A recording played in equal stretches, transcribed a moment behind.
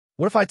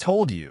What if I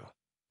told you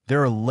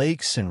there are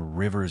lakes and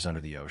rivers under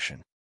the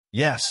ocean?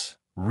 Yes,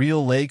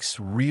 real lakes,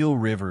 real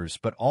rivers,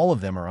 but all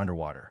of them are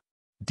underwater.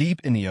 Deep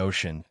in the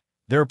ocean,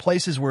 there are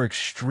places where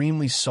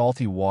extremely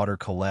salty water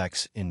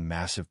collects in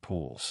massive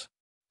pools.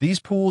 These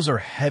pools are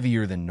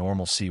heavier than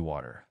normal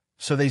seawater,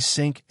 so they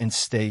sink and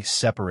stay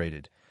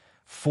separated,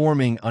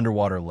 forming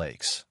underwater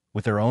lakes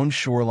with their own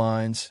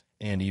shorelines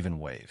and even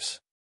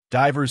waves.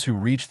 Divers who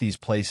reach these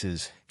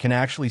places can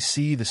actually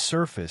see the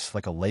surface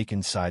like a lake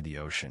inside the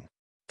ocean.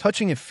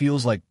 Touching it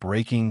feels like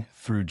breaking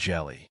through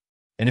jelly.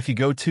 And if you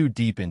go too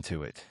deep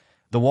into it,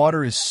 the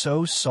water is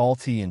so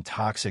salty and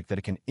toxic that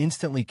it can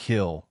instantly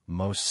kill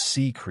most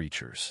sea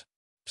creatures.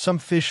 Some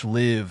fish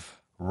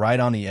live right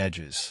on the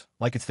edges,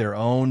 like it's their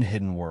own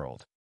hidden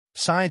world.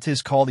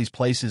 Scientists call these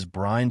places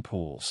brine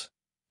pools,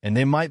 and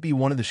they might be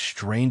one of the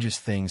strangest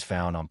things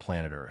found on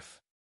planet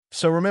Earth.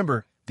 So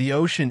remember, the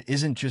ocean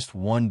isn't just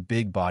one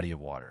big body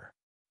of water.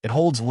 It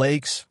holds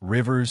lakes,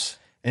 rivers,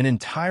 and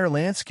entire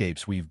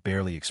landscapes we've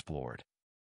barely explored.